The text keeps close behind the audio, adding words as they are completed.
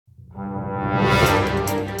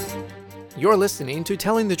You're listening to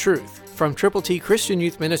Telling the Truth from Triple T Christian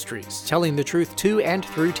Youth Ministries, telling the truth to and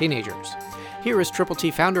through teenagers. Here is Triple T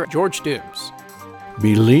founder George Dooms.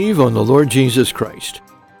 Believe on the Lord Jesus Christ.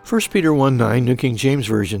 1 Peter 1:9, New King James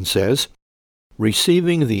Version says,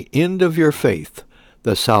 receiving the end of your faith,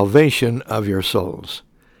 the salvation of your souls.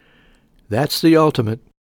 That's the ultimate.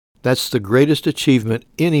 That's the greatest achievement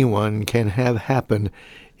anyone can have happen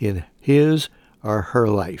in his or her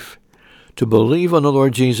life. To believe on the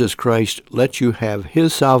Lord Jesus Christ lets you have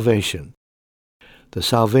His salvation, the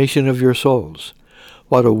salvation of your souls.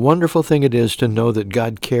 What a wonderful thing it is to know that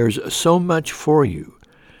God cares so much for you,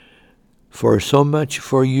 so much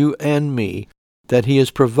for you and me, that He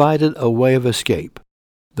has provided a way of escape,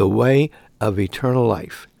 the way of eternal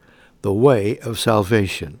life, the way of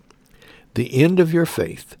salvation, the end of your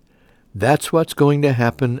faith. That's what's going to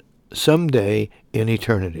happen someday in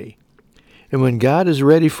eternity. And when God is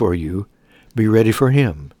ready for you, be ready for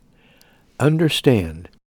Him. Understand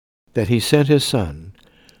that He sent His Son,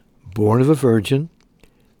 born of a virgin,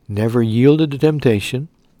 never yielded to temptation,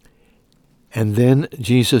 and then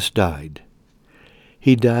Jesus died.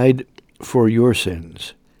 He died for your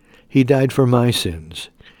sins. He died for my sins.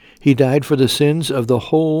 He died for the sins of the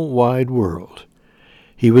whole wide world.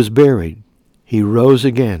 He was buried. He rose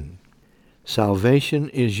again. Salvation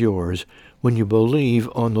is yours when you believe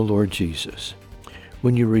on the Lord Jesus.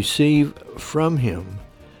 When you receive from Him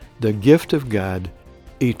the gift of God,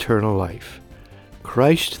 eternal life.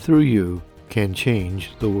 Christ through you can change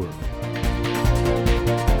the world.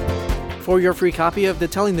 For your free copy of the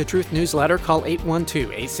Telling the Truth newsletter, call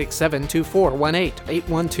 812-867-2418,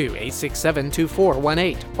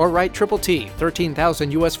 812-867-2418, or write Triple T,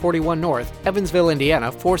 13,000 U.S. 41 North, Evansville,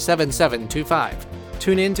 Indiana, 47725.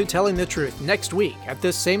 Tune in to Telling the Truth next week at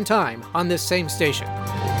this same time on this same station.